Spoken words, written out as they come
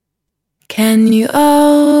Can you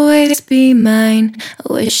always be mine? I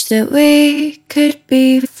wish that we could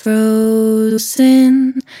be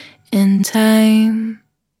frozen in time.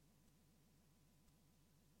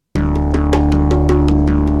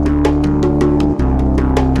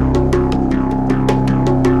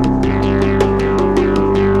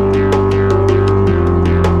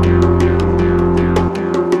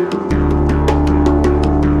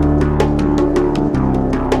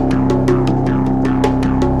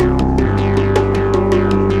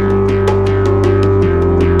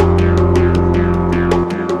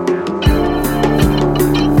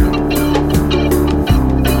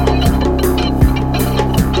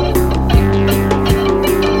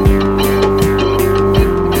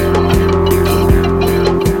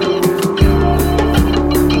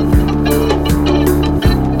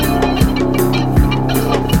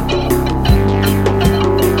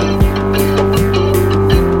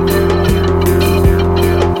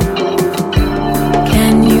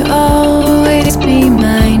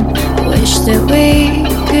 That we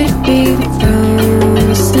could be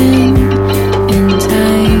frozen in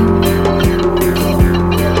time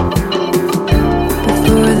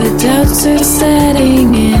before the doubts are setting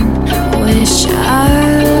in. I wish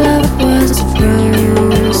our love was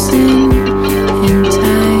frozen in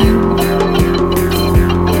time.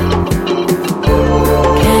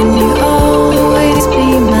 Can you always be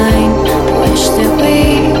mine? I wish that we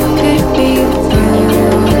could be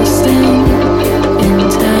frozen in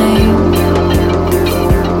time.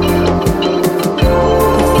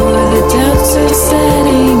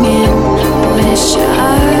 Setting in, wish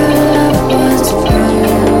our love was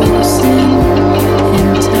frozen in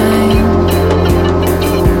time.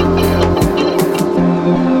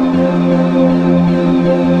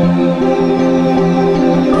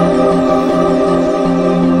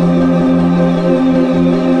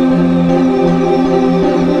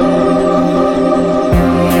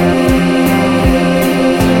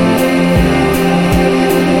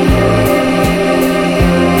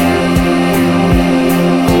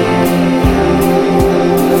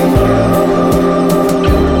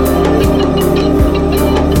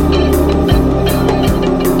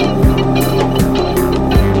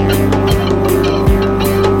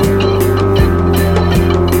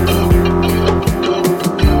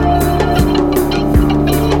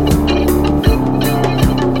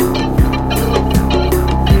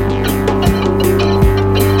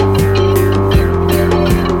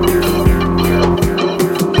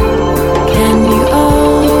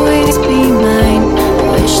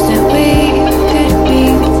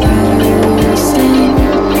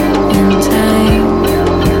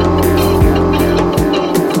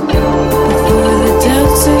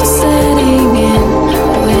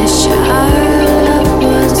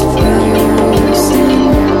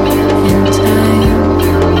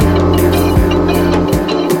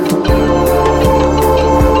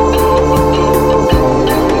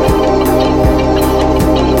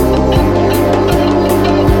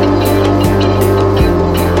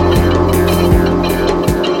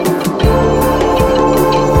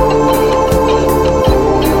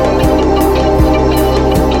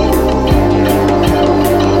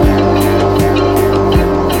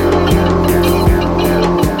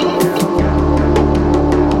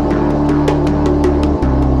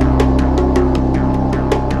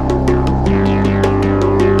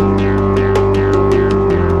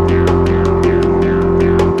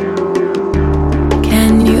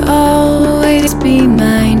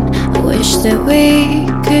 That we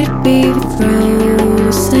could be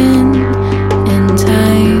frozen